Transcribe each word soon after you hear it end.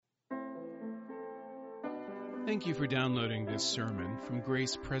Thank you for downloading this sermon from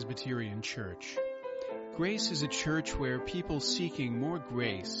Grace Presbyterian Church. Grace is a church where people seeking more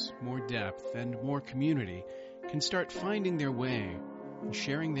grace, more depth, and more community can start finding their way and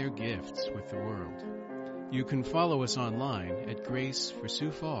sharing their gifts with the world. You can follow us online at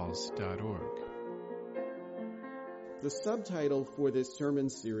graceforsiouxfalls.org. The subtitle for this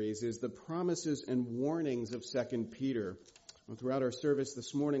sermon series is The Promises and Warnings of 2 Peter. Well, throughout our service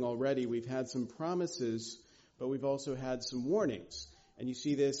this morning already, we've had some promises, but we've also had some warnings. And you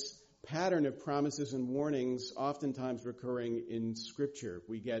see this pattern of promises and warnings oftentimes recurring in Scripture.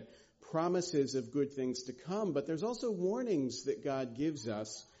 We get promises of good things to come, but there's also warnings that God gives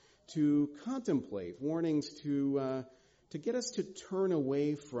us to contemplate, warnings to get us to turn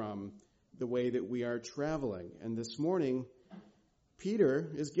away from the way that we are traveling. And this morning,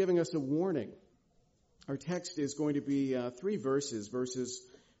 Peter is giving us a warning. Our text is going to be three verses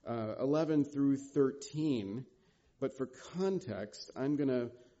 11 through 13. But for context, I'm going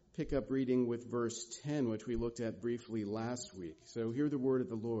to pick up reading with verse 10, which we looked at briefly last week. So hear the word of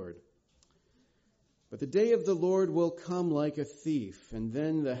the Lord. But the day of the Lord will come like a thief, and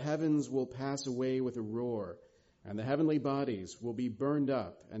then the heavens will pass away with a roar, and the heavenly bodies will be burned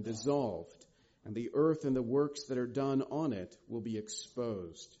up and dissolved, and the earth and the works that are done on it will be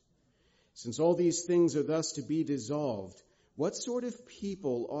exposed. Since all these things are thus to be dissolved, what sort of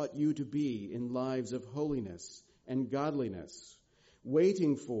people ought you to be in lives of holiness and godliness,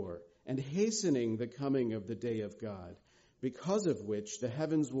 waiting for and hastening the coming of the day of God, because of which the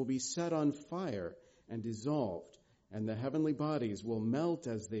heavens will be set on fire and dissolved, and the heavenly bodies will melt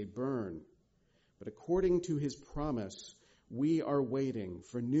as they burn? But according to his promise, we are waiting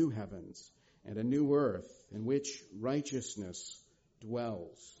for new heavens and a new earth in which righteousness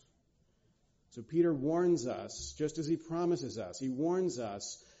dwells. So Peter warns us, just as he promises us, he warns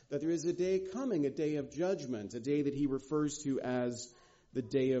us that there is a day coming, a day of judgment, a day that he refers to as the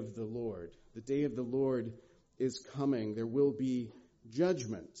day of the Lord. The day of the Lord is coming. There will be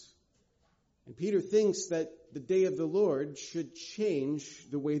judgment. And Peter thinks that the day of the Lord should change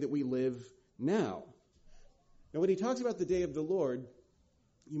the way that we live now. Now, when he talks about the day of the Lord,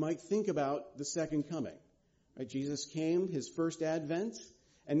 you might think about the second coming. Right? Jesus came, his first advent,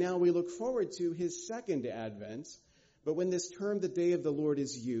 and now we look forward to his second advent. But when this term, the day of the Lord,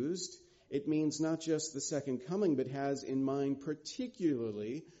 is used, it means not just the second coming, but has in mind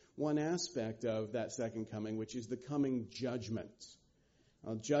particularly one aspect of that second coming, which is the coming judgment.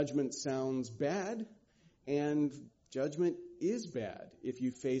 Judgment sounds bad, and judgment is bad if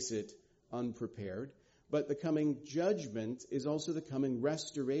you face it unprepared. But the coming judgment is also the coming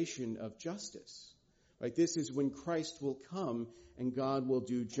restoration of justice. Right? This is when Christ will come and God will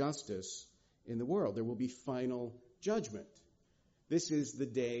do justice in the world. There will be final judgment. This is the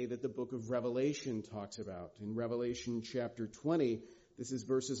day that the book of Revelation talks about. In Revelation chapter 20, this is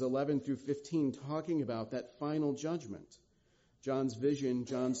verses 11 through 15, talking about that final judgment. John's vision,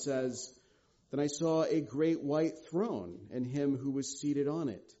 John says, "Then I saw a great white throne and him who was seated on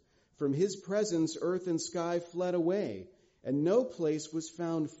it. From his presence earth and sky fled away, and no place was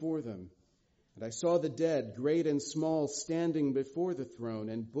found for them. And I saw the dead, great and small, standing before the throne,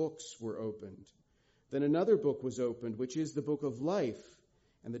 and books were opened. Then another book was opened, which is the book of life,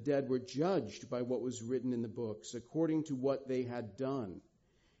 and the dead were judged by what was written in the books, according to what they had done.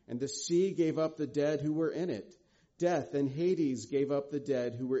 And the sea gave up the dead who were in it. Death and Hades gave up the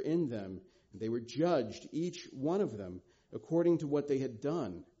dead who were in them. And they were judged, each one of them, according to what they had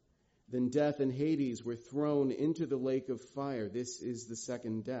done. Then death and Hades were thrown into the lake of fire. This is the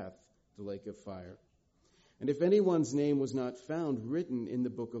second death, the lake of fire. And if anyone's name was not found written in the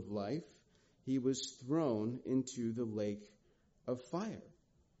book of life, he was thrown into the lake of fire."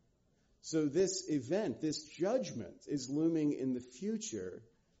 So this event, this judgment, is looming in the future.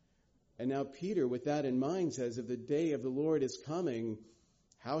 And now Peter, with that in mind, says, if the day of the Lord is coming,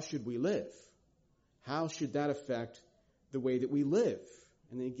 how should we live? How should that affect the way that we live?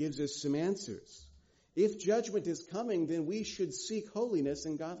 And then he gives us some answers. If judgment is coming, then we should seek holiness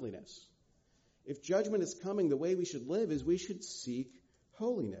and godliness. If judgment is coming, the way we should live is we should seek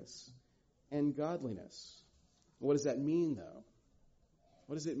holiness and godliness. What does that mean, though?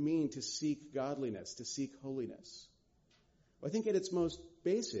 What does it mean to seek godliness, to seek holiness? Well, I think at its most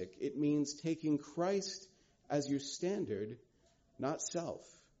basic, it means taking Christ as your standard, not self.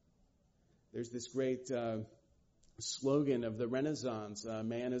 There's this great slogan of the Renaissance,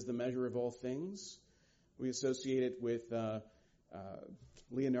 man is the measure of all things. We associate it with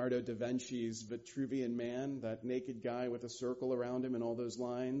Leonardo da Vinci's Vitruvian Man, that naked guy with a circle around him and all those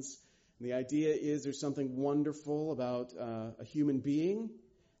lines. And the idea is there's something wonderful about a human being,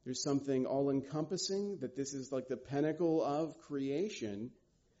 There's something all-encompassing, that this is like the pinnacle of creation.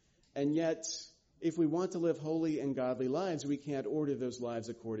 And yet, if we want to live holy and godly lives, we can't order those lives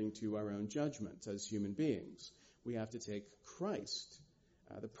according to our own judgments as human beings. We have to take Christ,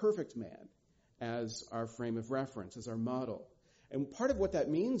 the perfect man, as our frame of reference, as our model. And part of what that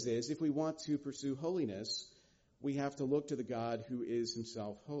means is, if we want to pursue holiness, we have to look to the God who is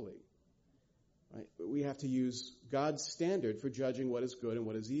himself holy. Right? We have to use God's standard for judging what is good and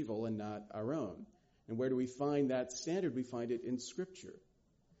what is evil, and not our own. And where do we find that standard? We find it in Scripture.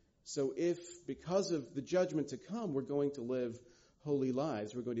 So if, because of the judgment to come, we're going to live holy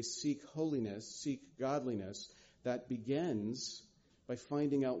lives, we're going to seek holiness, seek godliness, that begins by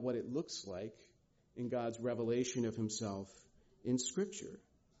finding out what it looks like in God's revelation of himself in Scripture.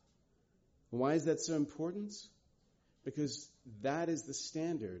 Why is that so important? Because that is the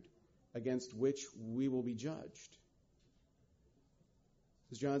standard against which we will be judged.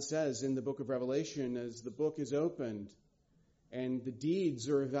 As John says in the book of Revelation, as the book is opened and the deeds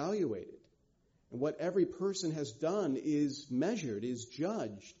are evaluated, and what every person has done is measured, is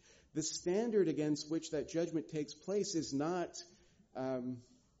judged, the standard against which that judgment takes place is not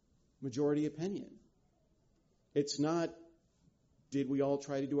majority opinion. It's not, did we all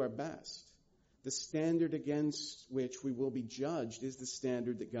try to do our best? The standard against which we will be judged is the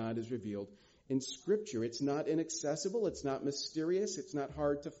standard that God has revealed in Scripture. It's not inaccessible. It's not mysterious. It's not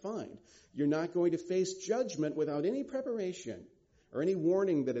hard to find. You're not going to face judgment without any preparation or any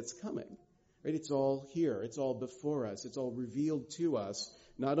warning that it's coming. Right? It's all here. It's all before us. It's all revealed to us.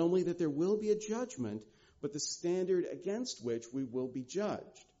 Not only that there will be a judgment, but the standard against which we will be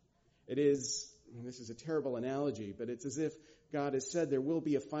judged. It is, and this is a terrible analogy, but it's as if God has said there will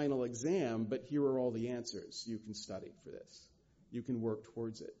be a final exam, but here are all the answers. You can study for this. You can work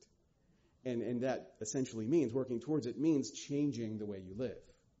towards it. And that essentially means, working towards it means changing the way you live.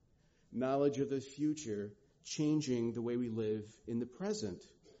 Knowledge of the future, changing the way we live in the present.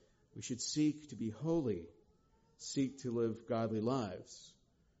 We should seek to be holy, seek to live godly lives.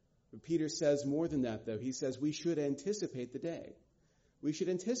 But Peter says more than that, though. He says we should anticipate the day. We should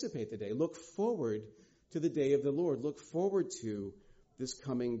anticipate the day. Look forward to the day of the Lord. Look forward to this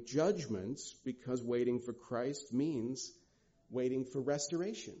coming judgment, because waiting for Christ means waiting for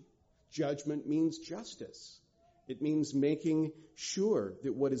restoration. Judgment means justice. It means making sure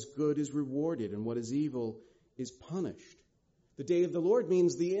that what is good is rewarded and what is evil is punished. The day of the Lord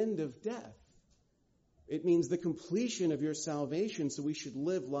means the end of death. It means the completion of your salvation, so we should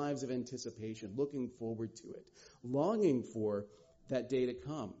live lives of anticipation, looking forward to it, longing for that day to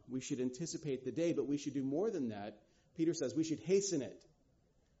come. We should anticipate the day, but we should do more than that. Peter says we should hasten it.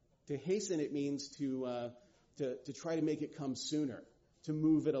 To hasten it means to try to make it come sooner, to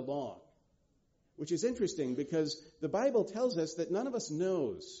move it along, which is interesting because the Bible tells us that none of us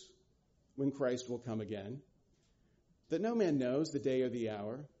knows when Christ will come again, that no man knows the day or the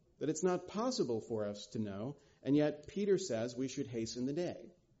hour, that it's not possible for us to know, and yet Peter says we should hasten the day.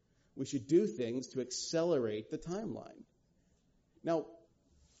 We should do things to accelerate the timeline. Now,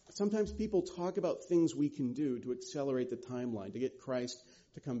 sometimes people talk about things we can do to accelerate the timeline, to get Christ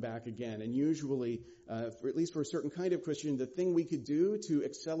to come back again. And usually, at least for a certain kind of Christian, the thing we could do to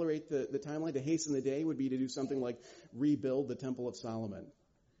accelerate the timeline, to hasten the day, would be to do something like rebuild the Temple of Solomon.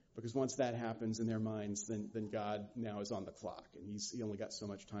 Because once that happens in their minds, then God now is on the clock, and he only got so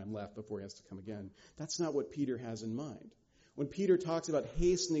much time left before he has to come again. That's not what Peter has in mind. When Peter talks about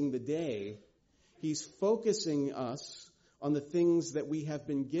hastening the day, he's focusing us on the things that we have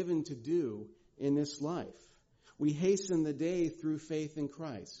been given to do in this life. We hasten the day through faith in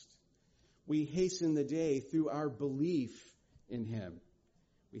Christ. We hasten the day through our belief in him.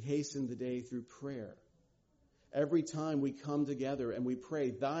 We hasten the day through prayer. Every time we come together and we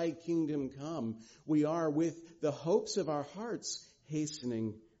pray, thy kingdom come, we are with the hopes of our hearts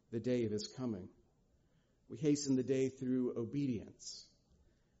hastening the day of his coming. We hasten the day through obedience,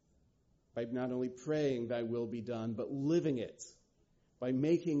 by not only praying thy will be done, but living it. By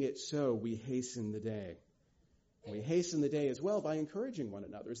making it so, we hasten the day. And we hasten the day as well by encouraging one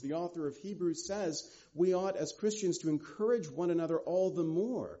another. As the author of Hebrews says, we ought as Christians to encourage one another all the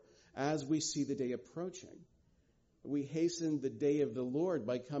more as we see the day approaching. We hasten the day of the Lord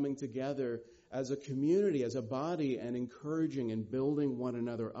by coming together as a community, as a body, and encouraging and building one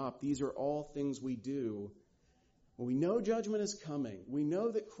another up. These are all things we do when we know judgment is coming. We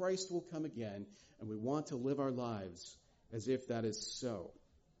know that Christ will come again, and we want to live our lives as if that is so.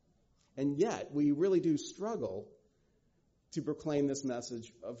 And yet, we really do struggle to proclaim this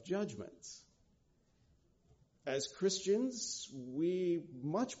message of judgment. As Christians, we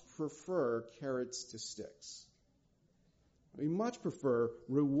much prefer carrots to sticks. We much prefer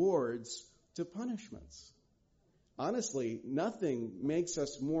rewards to punishments. Honestly, nothing makes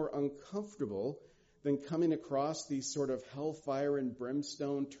us more uncomfortable than coming across these sort of hellfire and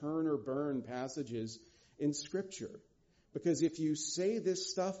brimstone, turn or burn passages in Scripture. Because if you say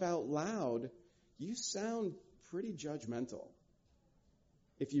this stuff out loud, you sound pretty judgmental.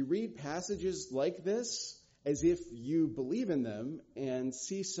 If you read passages like this as if you believe in them and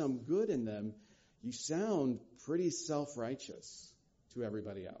see some good in them, you sound pretty self-righteous to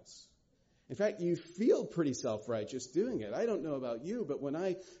everybody else. In fact, you feel pretty self-righteous doing it. I don't know about you, but when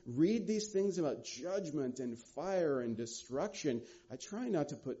I read these things about judgment and fire and destruction, I try not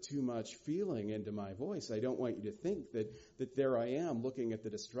to put too much feeling into my voice. I don't want you to think that there I am looking at the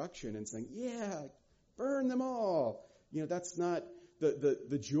destruction and saying, yeah, burn them all. That's not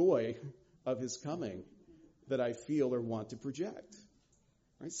the joy of his coming that I feel or want to project.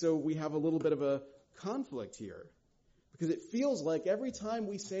 Right? So we have a little bit of a conflict here. Because it feels like every time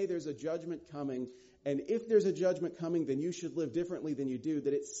we say there's a judgment coming, and if there's a judgment coming, then you should live differently than you do,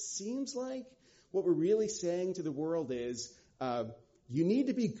 that it seems like what we're really saying to the world is, you need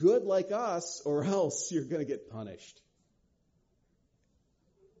to be good like us, or else you're going to get punished.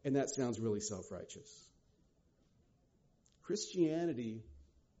 And that sounds really self-righteous. Christianity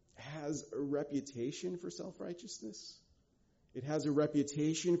has a reputation for self-righteousness. It has a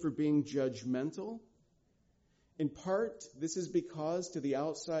reputation for being judgmental. In part, this is because to the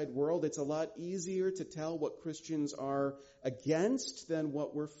outside world, it's a lot easier to tell what Christians are against than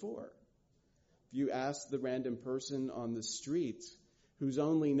what we're for. If you ask the random person on the street whose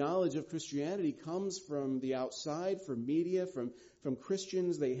only knowledge of Christianity comes from the outside, from media, from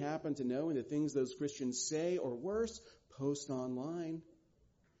Christians they happen to know and the things those Christians say, or worse, post online,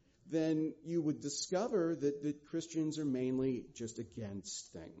 then you would discover that Christians are mainly just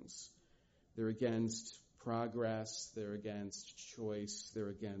against things. They're against progress, they're against choice, they're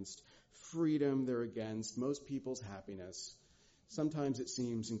against freedom, they're against most people's happiness. Sometimes it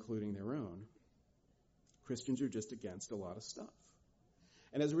seems including their own. Christians are just against a lot of stuff.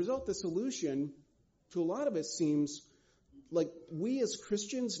 And as a result, the solution to a lot of it seems like we as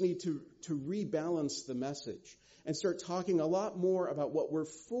Christians need to rebalance the message and start talking a lot more about what we're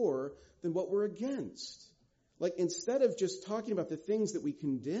for than what we're against. Like instead of just talking about the things that we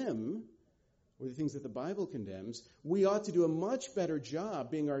condemn, or the things that the Bible condemns, we ought to do a much better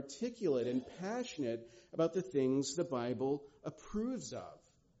job being articulate and passionate about the things the Bible approves of,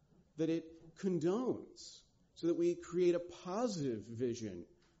 that it condones, so that we create a positive vision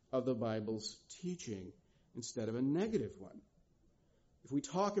of the Bible's teaching instead of a negative one. If we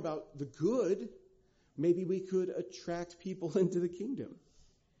talk about the good, maybe we could attract people into the kingdom.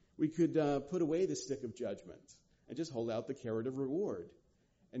 We could put away the stick of judgment and just hold out the carrot of reward,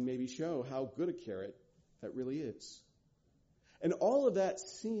 and maybe show how good a carrot that really is. And all of that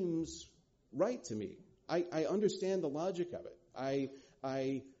seems right to me. I understand the logic of it.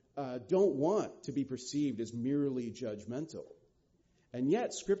 I don't want to be perceived as merely judgmental. And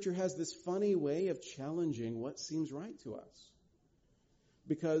yet, Scripture has this funny way of challenging what seems right to us.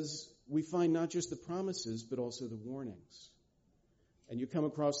 Because we find not just the promises, but also the warnings. And you come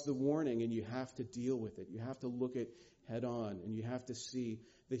across the warning and you have to deal with it. You have to look it head on, and you have to see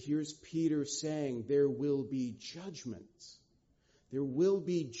that here's Peter saying there will be judgment. There will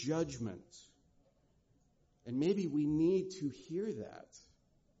be judgment. And maybe we need to hear that.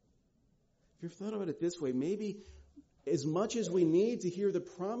 If you've thought about it this way, maybe as much as we need to hear the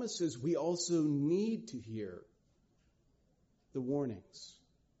promises, we also need to hear the warnings.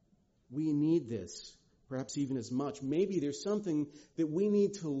 We need this, perhaps even as much. Maybe there's something that we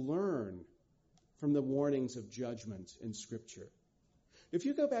need to learn from the warnings of judgment in Scripture. If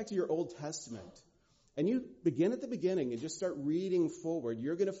you go back to your Old Testament and you begin at the beginning and just start reading forward,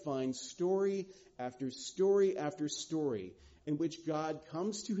 you're going to find story after story after story in which God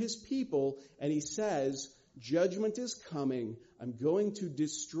comes to his people and he says, judgment is coming. I'm going to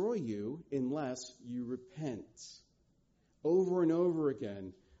destroy you unless you repent. Over and over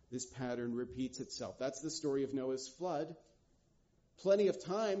again, this pattern repeats itself. That's the story of Noah's flood. Plenty of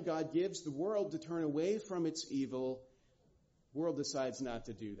time God gives the world to turn away from its evil. The world decides not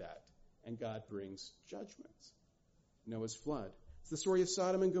to do that, and God brings judgment. Noah's flood. It's the story of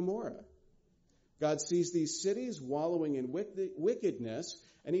Sodom and Gomorrah. God sees these cities wallowing in wickedness,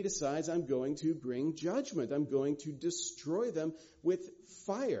 and he decides, I'm going to bring judgment. I'm going to destroy them with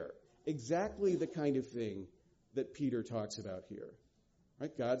fire. Exactly the kind of thing that Peter talks about here.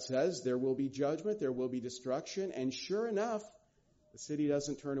 Right? God says there will be judgment, there will be destruction, and sure enough, the city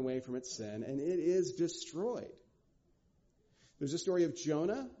doesn't turn away from its sin, and it is destroyed. There's a story of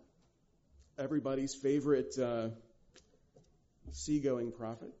Jonah, everybody's favorite seagoing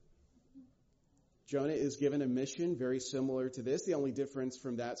prophet. Jonah is given a mission very similar to this. The only difference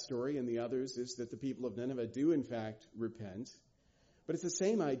from that story and the others is that the people of Nineveh do in fact repent. But it's the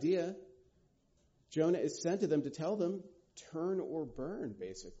same idea. Jonah is sent to them to tell them, turn or burn,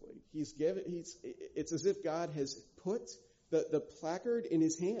 basically. It's as if God has put the placard in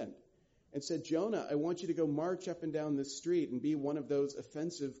his hand and said, Jonah, I want you to go march up and down this street and be one of those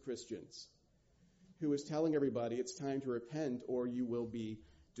offensive Christians who is telling everybody it's time to repent or you will be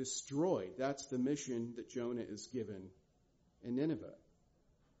destroyed. That's the mission that Jonah is given in Nineveh.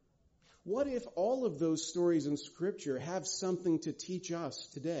 What if all of those stories in Scripture have something to teach us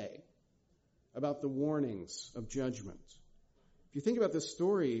today about the warnings of judgment? If you think about the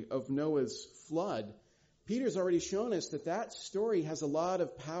story of Noah's flood, Peter's already shown us that story has a lot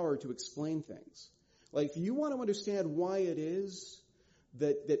of power to explain things. Like, if you want to understand why it is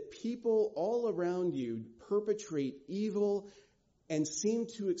that people all around you perpetrate evil and seem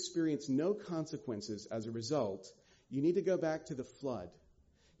to experience no consequences as a result, you need to go back to the flood.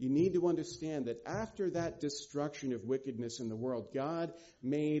 You need to understand that after that destruction of wickedness in the world, God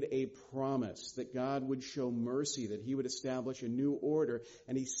made a promise that God would show mercy, that he would establish a new order,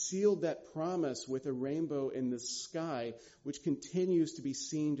 and he sealed that promise with a rainbow in the sky, which continues to be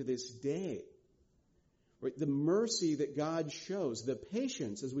seen to this day. Right? The mercy that God shows, the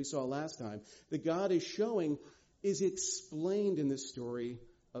patience, as we saw last time, that God is showing is explained in the story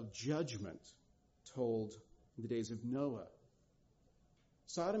of judgment told in the days of Noah.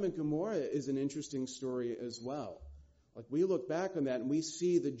 Sodom and Gomorrah is an interesting story as well. Like, we look back on that and we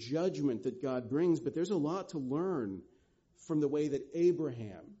see the judgment that God brings, but there's a lot to learn from the way that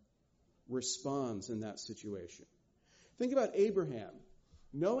Abraham responds in that situation. Think about Abraham,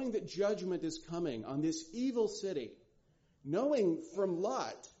 knowing that judgment is coming on this evil city, knowing from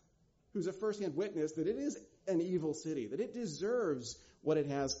Lot, who's a first-hand witness, that it is an evil city, that it deserves what it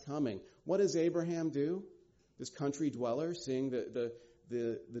has coming. What does Abraham do? This country dweller, seeing the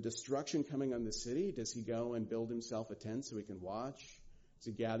destruction coming on the city, does he go and build himself a tent so he can watch? Does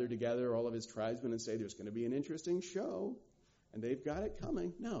he gather together all of his tribesmen and say, there's going to be an interesting show, and they've got it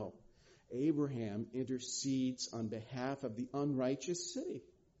coming? No. Abraham intercedes on behalf of the unrighteous city.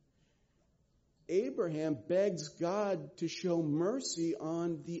 Abraham begs God to show mercy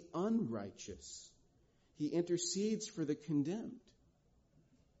on the unrighteous. He intercedes for the condemned.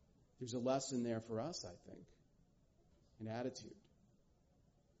 There's a lesson there for us, I think, in attitude.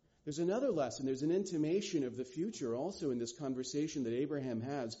 There's another lesson. There's an intimation of the future also in this conversation that Abraham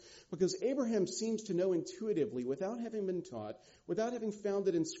has, because Abraham seems to know intuitively, without having been taught, without having found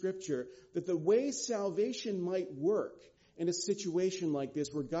it in Scripture, that the way salvation might work in a situation like this,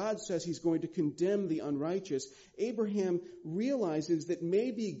 where God says he's going to condemn the unrighteous, Abraham realizes that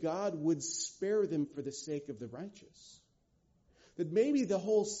maybe God would spare them for the sake of the righteous. That maybe the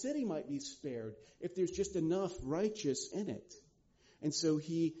whole city might be spared if there's just enough righteous in it. And so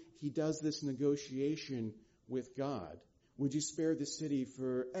he does this negotiation with God. Would you spare the city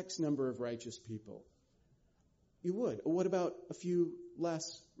for X number of righteous people? You would. What about a few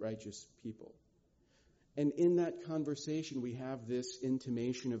less righteous people? And in that conversation, we have this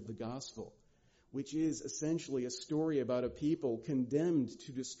intimation of the gospel, which is essentially a story about a people condemned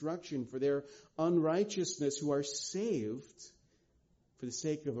to destruction for their unrighteousness, who are saved for the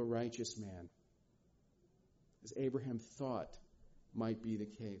sake of a righteous man, as Abraham thought might be the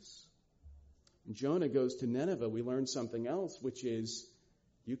case. When Jonah goes to Nineveh, we learn something else, which is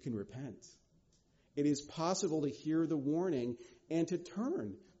you can repent. It is possible to hear the warning and to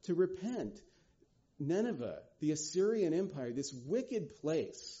turn, to repent. Nineveh, the Assyrian Empire, this wicked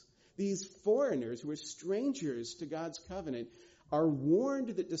place, these foreigners who are strangers to God's covenant, are warned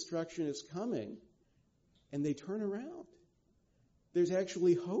that destruction is coming, and they turn around. There's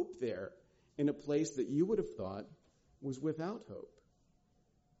actually hope there in a place that you would have thought was without hope.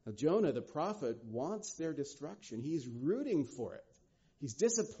 Now, Jonah, the prophet, wants their destruction. He's rooting for it. He's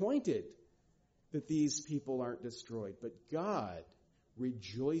disappointed that these people aren't destroyed. But God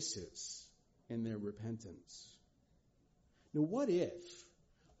rejoices in their repentance. Now, what if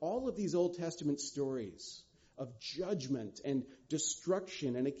all of these Old Testament stories of judgment and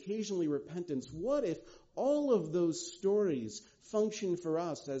destruction and occasionally repentance, what if all of those stories function for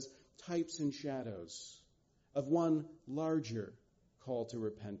us as types and shadows of one larger call to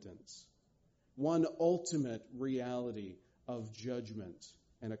repentance, one ultimate reality of judgment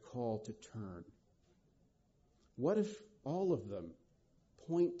and a call to turn? What if all of them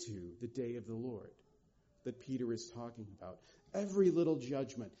point to the day of the Lord that Peter is talking about? Every little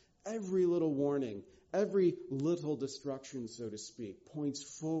judgment, every little warning, every little destruction, so to speak, points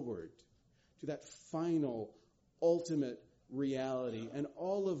forward to that final, ultimate reality, and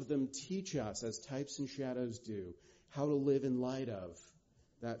all of them teach us, as types and shadows do, how to live in light of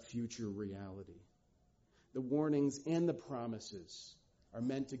that future reality. The warnings and the promises are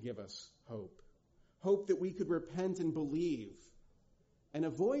meant to give us hope. Hope that we could repent and believe and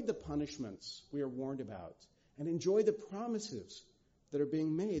avoid the punishments we are warned about and enjoy the promises that are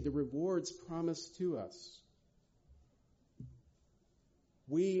being made, the rewards promised to us.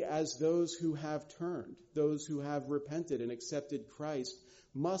 We, as those who have turned, those who have repented and accepted Christ,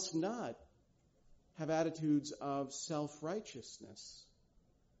 must not have attitudes of self-righteousness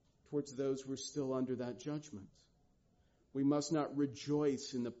towards those who are still under that judgment. We must not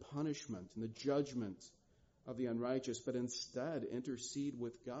rejoice in the punishment and the judgment of the unrighteous, but instead intercede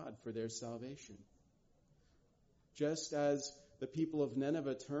with God for their salvation. Just as the people of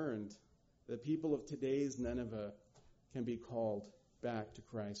Nineveh turned, the people of today's Nineveh can be called back to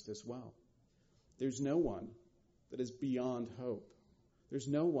Christ as well. There's no one that is beyond hope. There's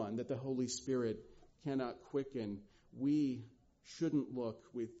no one that the Holy Spirit cannot quicken. We shouldn't look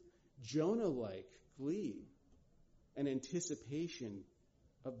with Jonah-like glee and anticipation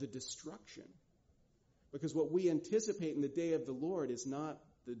of the destruction. Because what we anticipate in the day of the Lord is not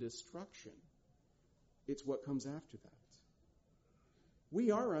the destruction. It's what comes after that.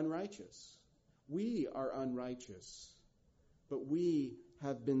 We are unrighteous. We are unrighteous. But we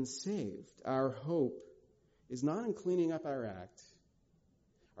have been saved. Our hope is not in cleaning up our act.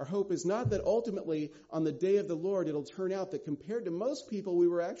 Our hope is not that ultimately on the day of the Lord it'll turn out that compared to most people we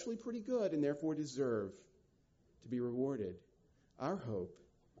were actually pretty good and therefore deserve to be rewarded. Our hope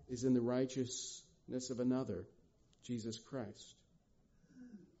is in the righteousness of another, Jesus Christ.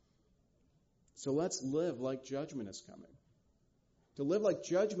 So let's live like judgment is coming. To live like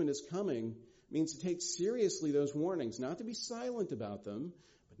judgment is coming means to take seriously those warnings, not to be silent about them,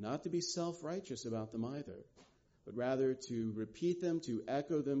 but not to be self-righteous about them either, but rather to repeat them, to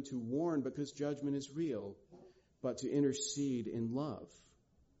echo them, to warn because judgment is real, but to intercede in love.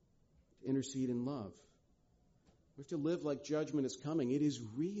 To intercede in love. We have to live like judgment is coming. It is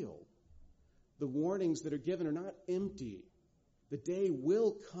real. The warnings that are given are not empty. The day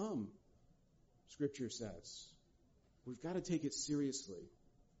will come, Scripture says. We've got to take it seriously.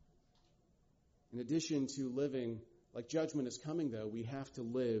 In addition to living like judgment is coming, though, we have to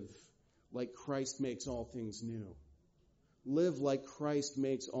live like Christ makes all things new. Live like Christ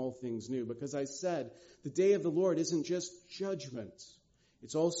makes all things new. Because I said, the day of the Lord isn't just judgment.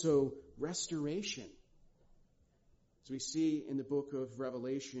 It's also restoration. As we see in the book of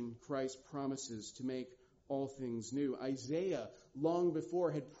Revelation, Christ promises to make all things new. Isaiah, long before,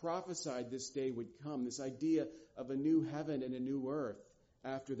 had prophesied this day would come, this idea of a new heaven and a new earth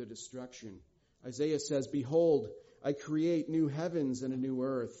after the destruction. Isaiah says, "Behold, I create new heavens and a new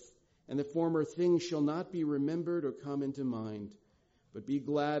earth, and the former things shall not be remembered or come into mind. But be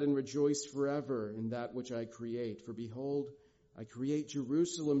glad and rejoice forever in that which I create. For behold, I create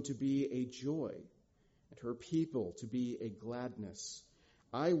Jerusalem to be a joy, and her people to be a gladness.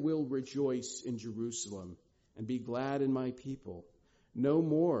 I will rejoice in Jerusalem and be glad in my people. No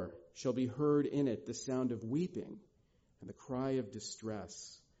more shall be heard in it the sound of weeping and the cry of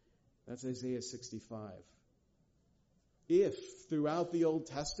distress." That's Isaiah 65. If throughout the Old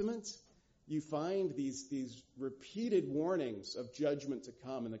Testament you find these repeated warnings of judgment to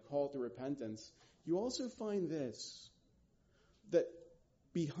come and the call to repentance, you also find this, that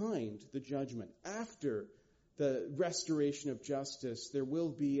behind the judgment, after the restoration of justice, there will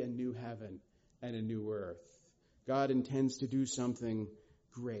be a new heaven and a new earth. God intends to do something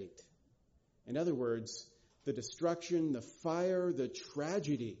great. In other words, the destruction, the fire, the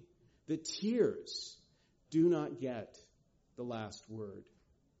tragedy, the tears do not get the last word.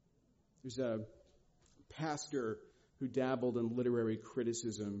 There's a pastor who dabbled in literary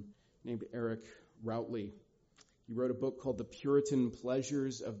criticism named Eric Routley. He wrote a book called The Puritan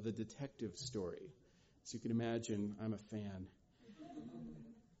Pleasures of the Detective Story. So you can imagine, I'm a fan.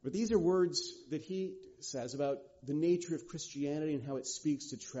 But these are words that he says about the nature of Christianity and how it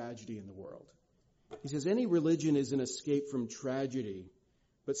speaks to tragedy in the world. He says, any religion is an escape from tragedy,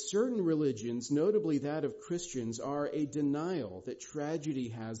 but certain religions, notably that of Christians, are a denial that tragedy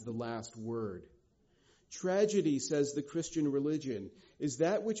has the last word. Tragedy, says the Christian religion, is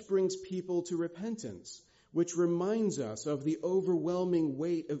that which brings people to repentance, which reminds us of the overwhelming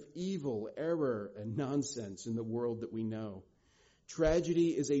weight of evil, error, and nonsense in the world that we know. Tragedy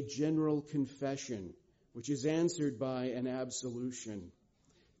is a general confession, which is answered by an absolution.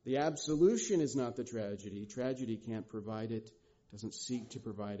 The absolution is not the tragedy. Tragedy can't provide it, doesn't seek to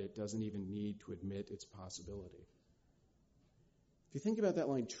provide it, doesn't even need to admit its possibility. If you think about that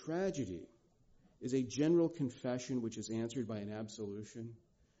line, tragedy is a general confession which is answered by an absolution.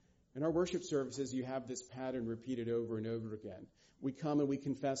 In our worship services, you have this pattern repeated over and over again. We come and we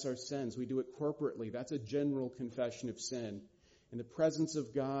confess our sins. We do it corporately. That's a general confession of sin. In the presence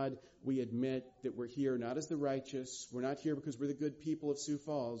of God, we admit that we're here not as the righteous. We're not here because we're the good people of Sioux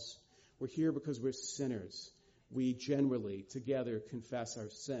Falls. We're here because we're sinners. We generally, together, confess our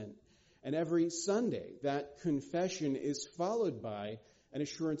sin. And every Sunday, that confession is followed by an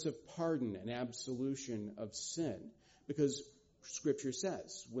assurance of pardon, an absolution of sin. Because Scripture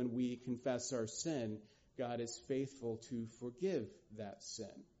says, when we confess our sin, God is faithful to forgive that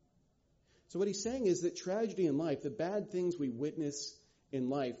sin. So what he's saying is that tragedy in life, the bad things we witness in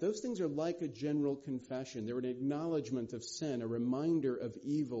life, those things are like a general confession. They're an acknowledgement of sin, a reminder of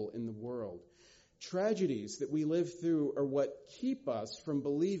evil in the world. Tragedies that we live through are what keep us from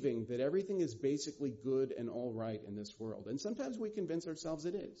believing that everything is basically good and all right in this world. And sometimes we convince ourselves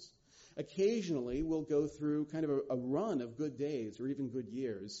it is. Occasionally, we'll go through kind of a run of good days or even good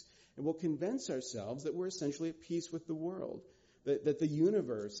years, and we'll convince ourselves that we're essentially at peace with the world, that the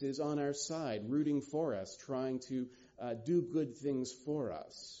universe is on our side, rooting for us, trying to do good things for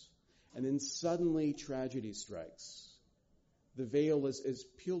us. And then suddenly tragedy strikes. The veil is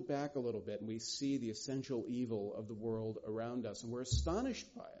peeled back a little bit, and we see the essential evil of the world around us, and we're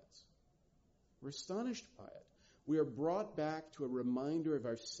astonished by it. We're astonished by it. We are brought back to a reminder of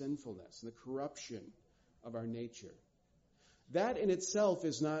our sinfulness and the corruption of our nature. That in itself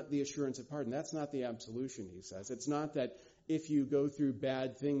is not the assurance of pardon. That's not the absolution, he says. It's not that if you go through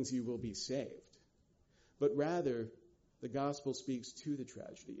bad things, you will be saved. But rather, the gospel speaks to the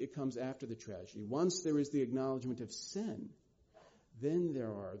tragedy. It comes after the tragedy. Once there is the acknowledgement of sin, then there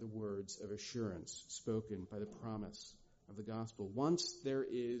are the words of assurance spoken by the promise of the gospel. Once there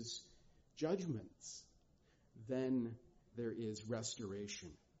is judgment, then there is restoration.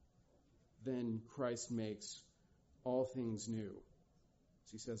 Then Christ makes all things new,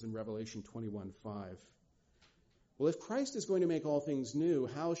 as he says in Revelation 21:5. Well, if Christ is going to make all things new,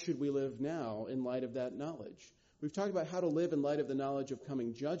 how should we live now in light of that knowledge? We've talked about how to live in light of the knowledge of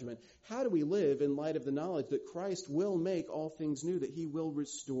coming judgment. How do we live in light of the knowledge that Christ will make all things new, that he will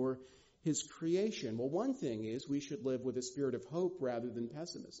restore his creation? Well, one thing is we should live with a spirit of hope rather than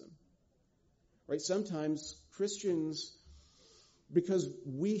pessimism. Right? Sometimes Christians, because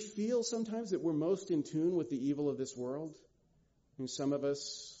we feel sometimes that we're most in tune with the evil of this world, and some of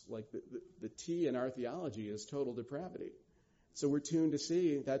us, like the T in our theology is total depravity. So we're tuned to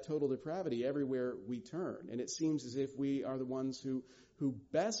see that total depravity everywhere we turn. And it seems as if we are the ones who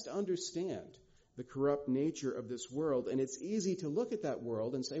best understand the corrupt nature of this world. And it's easy to look at that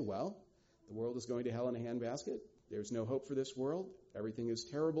world and say, well, the world is going to hell in a handbasket. There's no hope for this world. Everything is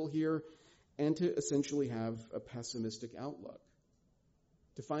terrible here. And to essentially have a pessimistic outlook.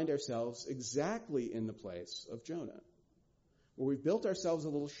 To find ourselves exactly in the place of Jonah, where we've built ourselves a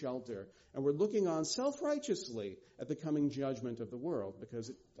little shelter, and we're looking on self-righteously at the coming judgment of the world because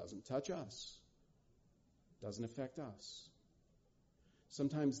it doesn't touch us, doesn't affect us.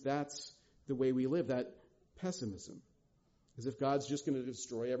 Sometimes that's the way we live, that pessimism, as if God's just going to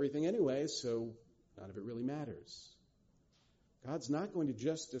destroy everything anyway, so none of it really matters. God's not going to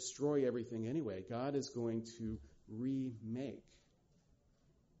just destroy everything anyway. God is going to remake,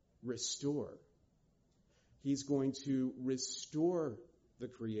 restore. He's going to restore the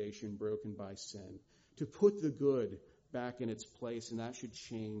creation broken by sin, to put the good back in its place, and that should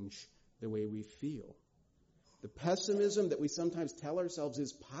change the way we feel. The pessimism that we sometimes tell ourselves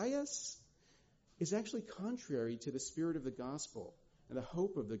is pious is actually contrary to the spirit of the gospel and the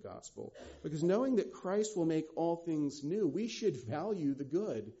hope of the gospel. Because knowing that Christ will make all things new, we should value the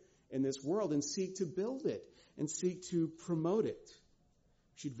good in this world and seek to build it and seek to promote it.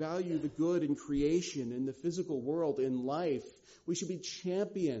 We should value the good in creation, in the physical world, in life. We should be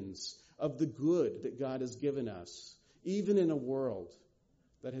champions of the good that God has given us, even in a world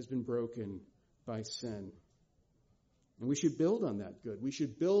that has been broken by sin. And we should build on that good. We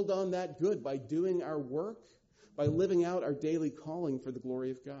should build on that good by doing our work, by living out our daily calling for the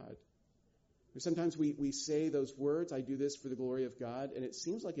glory of God. Sometimes we say those words, I do this for the glory of God, and it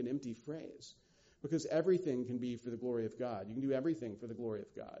seems like an empty phrase. Because everything can be for the glory of God. You can do everything for the glory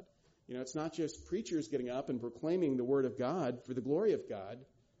of God. You know, it's not just preachers getting up and proclaiming the word of God for the glory of God.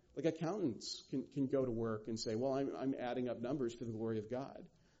 Like accountants can go to work and say, well, I'm adding up numbers for the glory of God.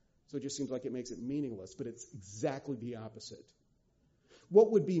 So it just seems like it makes it meaningless, but it's exactly the opposite.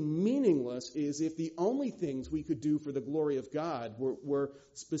 What would be meaningless is if the only things we could do for the glory of God were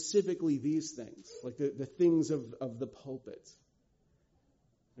specifically these things, like the things of the pulpit.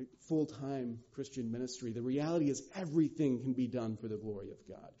 full-time Christian ministry, the reality is everything can be done for the glory of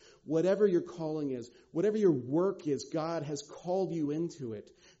God. Whatever your calling is, whatever your work is, God has called you into it.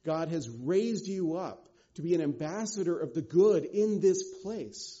 God has raised you up to be an ambassador of the good in this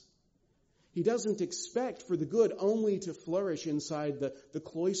place. He doesn't expect for the good only to flourish inside the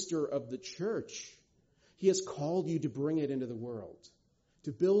cloister of the church. He has called you to bring it into the world,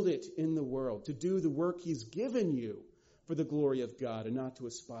 to build it in the world, to do the work He's given you for the glory of God and not to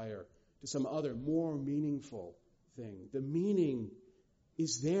aspire to some other more meaningful thing. The meaning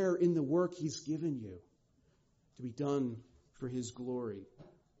is there in the work He's given you to be done for His glory,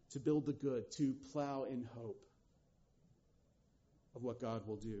 to build the good, to plow in hope of what God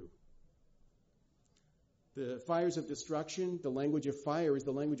will do. The fires of destruction, the language of fire is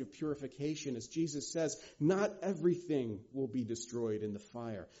the language of purification. As Jesus says, not everything will be destroyed in the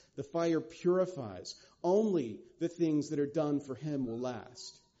fire. The fire purifies. Only the things that are done for Him will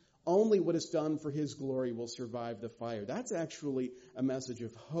last. Only what is done for His glory will survive the fire. That's actually a message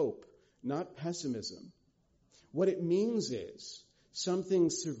of hope, not pessimism. What it means is some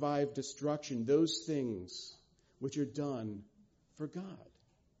things survive destruction, those things which are done for God.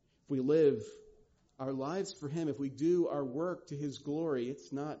 If we live our lives for Him, if we do our work to His glory,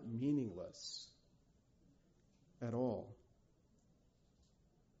 it's not meaningless at all.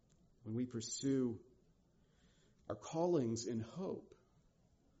 When we pursue our callings in hope,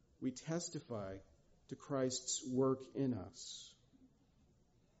 we testify to Christ's work in us.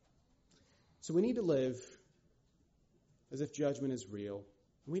 So we need to live as if judgment is real.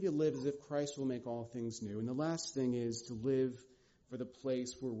 We need to live as if Christ will make all things new. And the last thing is to live for the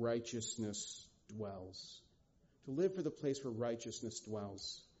place where righteousness dwells. To live for the place where righteousness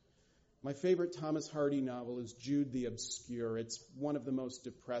dwells. My favorite Thomas Hardy novel is Jude the Obscure. It's one of the most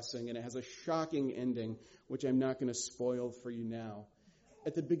depressing, and it has a shocking ending, which I'm not going to spoil for you now.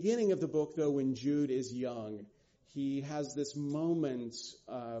 At the beginning of the book, though, when Jude is young, he has this moment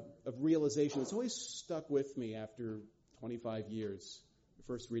of realization that's always stuck with me after 25 years,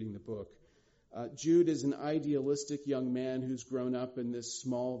 first reading the book. Jude is an idealistic young man who's grown up in this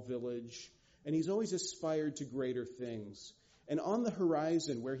small village, and he's always aspired to greater things. And on the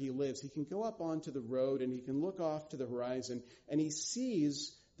horizon where he lives, he can go up onto the road and he can look off to the horizon, and he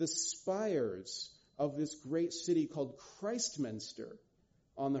sees the spires of this great city called Christminster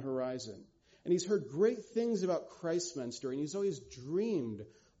on the horizon. And he's heard great things about Christminster, and he's always dreamed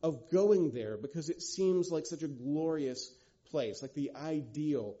of going there because it seems like such a glorious place, like the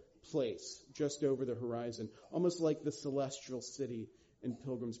ideal place just over the horizon, almost like the celestial city in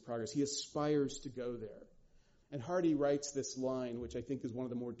Pilgrim's Progress. He aspires to go there. And Hardy writes this line, which I think is one of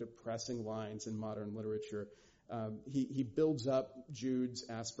the more depressing lines in modern literature. He builds up Jude's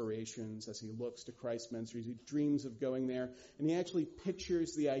aspirations as he looks to Christminster. He dreams of going there, and he actually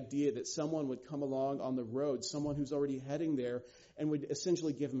pictures the idea that someone would come along on the road, someone who's already heading there, and would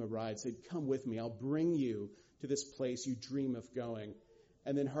essentially give him a ride, say, "Come with me, I'll bring you to this place you dream of going."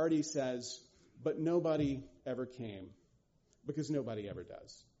 And then Hardy says, "But nobody ever came, because nobody ever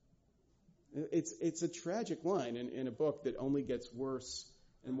does." It's a tragic line in a book that only gets worse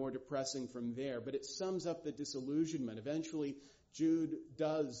and more depressing from there, but it sums up the disillusionment. Eventually, Jude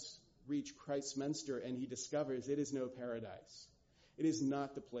does reach Christminster, and he discovers it is no paradise. It is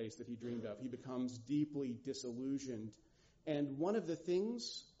not the place that he dreamed of. He becomes deeply disillusioned. And one of the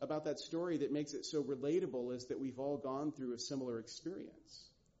things about that story that makes it so relatable is that we've all gone through a similar experience.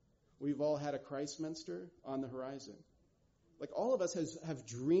 We've all had a Christminster on the horizon. Like all of us have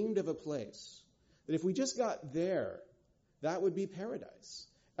dreamed of a place that if we just got there, that would be paradise.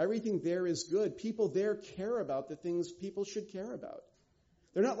 Everything there is good. People there care about the things people should care about.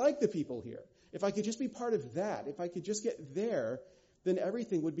 They're not like the people here. If I could just be part of that, if I could just get there, then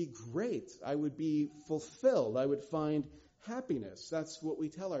everything would be great. I would be fulfilled. I would find happiness. That's what we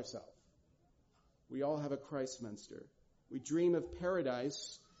tell ourselves. We all have a Christminster. We dream of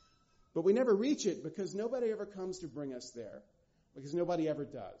paradise, but we never reach it because nobody ever comes to bring us there, because nobody ever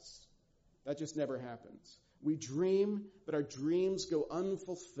does. That just never happens. We dream, but our dreams go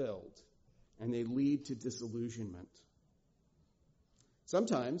unfulfilled, and they lead to disillusionment.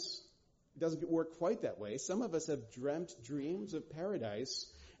 Sometimes it doesn't work quite that way. Some of us have dreamt dreams of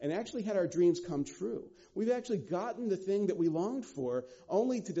paradise and actually had our dreams come true. We've actually gotten the thing that we longed for,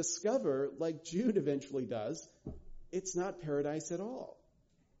 only to discover, like Jude eventually does, it's not paradise at all.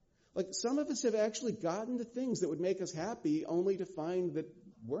 Like some of us have actually gotten the things that would make us happy, only to find that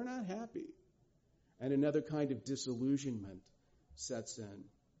we're not happy. And another kind of disillusionment sets in.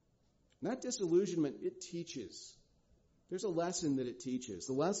 And that disillusionment, it teaches. There's a lesson that it teaches.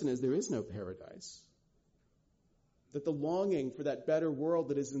 The lesson is there is no paradise. That the longing for that better world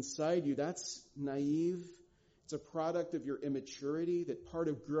that is inside you, that's naive. It's a product of your immaturity, that part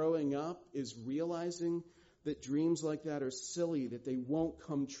of growing up is realizing that dreams like that are silly, that they won't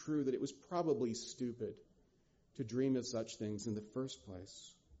come true, that it was probably stupid to dream of such things in the first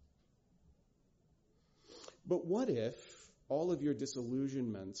place. But what if all of your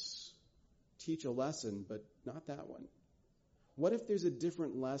disillusionments teach a lesson, but not that one? What if there's a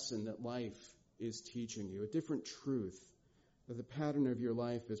different lesson that life is teaching you, a different truth that the pattern of your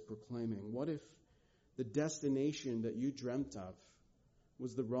life is proclaiming? What if the destination that you dreamt of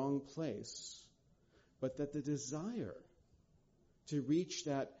was the wrong place, but that the desire to reach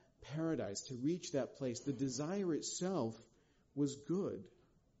that paradise, to reach that place, the desire itself was good?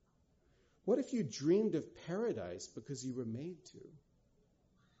 What if you dreamed of paradise because you were made to?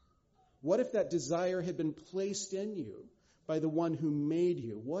 What if that desire had been placed in you by the one who made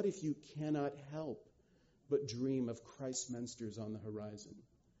you? What if you cannot help but dream of Christminsters on the horizon?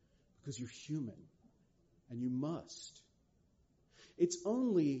 Because you're human, and you must. It's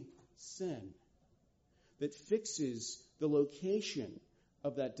only sin that fixes the location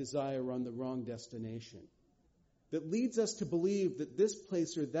of that desire on the wrong destination, that leads us to believe that this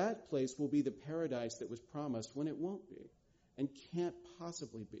place or that place will be the paradise that was promised when it won't be and can't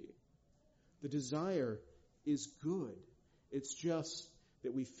possibly be. The desire is good. It's just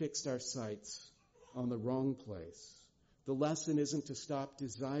that we fixed our sights on the wrong place. The lesson isn't to stop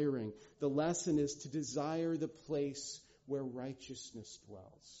desiring. The lesson is to desire the place where righteousness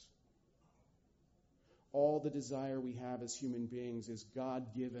dwells. All the desire we have as human beings is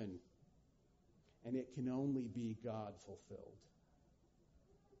God-given, and it can only be God-fulfilled.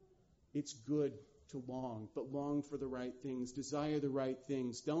 It's good to long, but long for the right things. Desire the right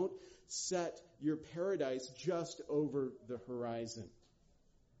things. Don't set your paradise just over the horizon.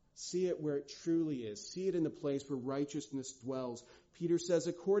 See it where it truly is. See it in the place where righteousness dwells. Peter says,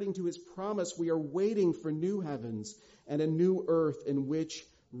 according to his promise, we are waiting for new heavens and a new earth in which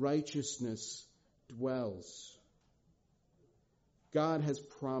righteousness dwells. God has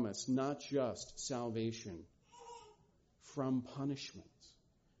promised not just salvation from punishment,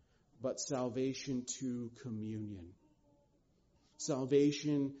 but salvation to communion.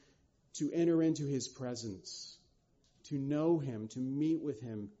 Salvation to enter into his presence, to know him, to meet with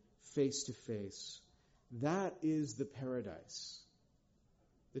him face to face. That is the paradise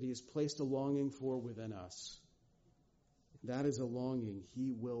that he has placed a longing for within us. That is a longing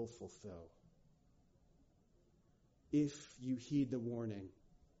he will fulfill. If you heed the warning,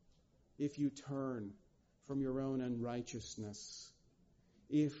 if you turn from your own unrighteousness,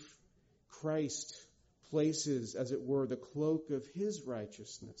 if Christ places, as it were, the cloak of his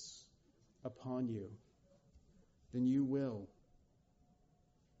righteousness upon you, then you will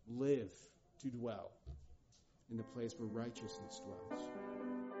live to dwell in the place where righteousness dwells.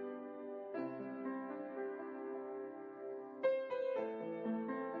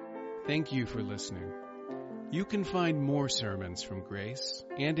 Thank you for listening. You can find more sermons from Grace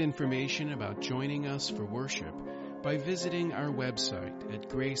and information about joining us for worship by visiting our website at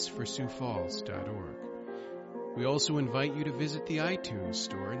graceforsiouxfalls.org. We also invite you to visit the iTunes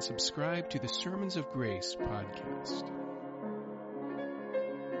store and subscribe to the Sermons of Grace podcast.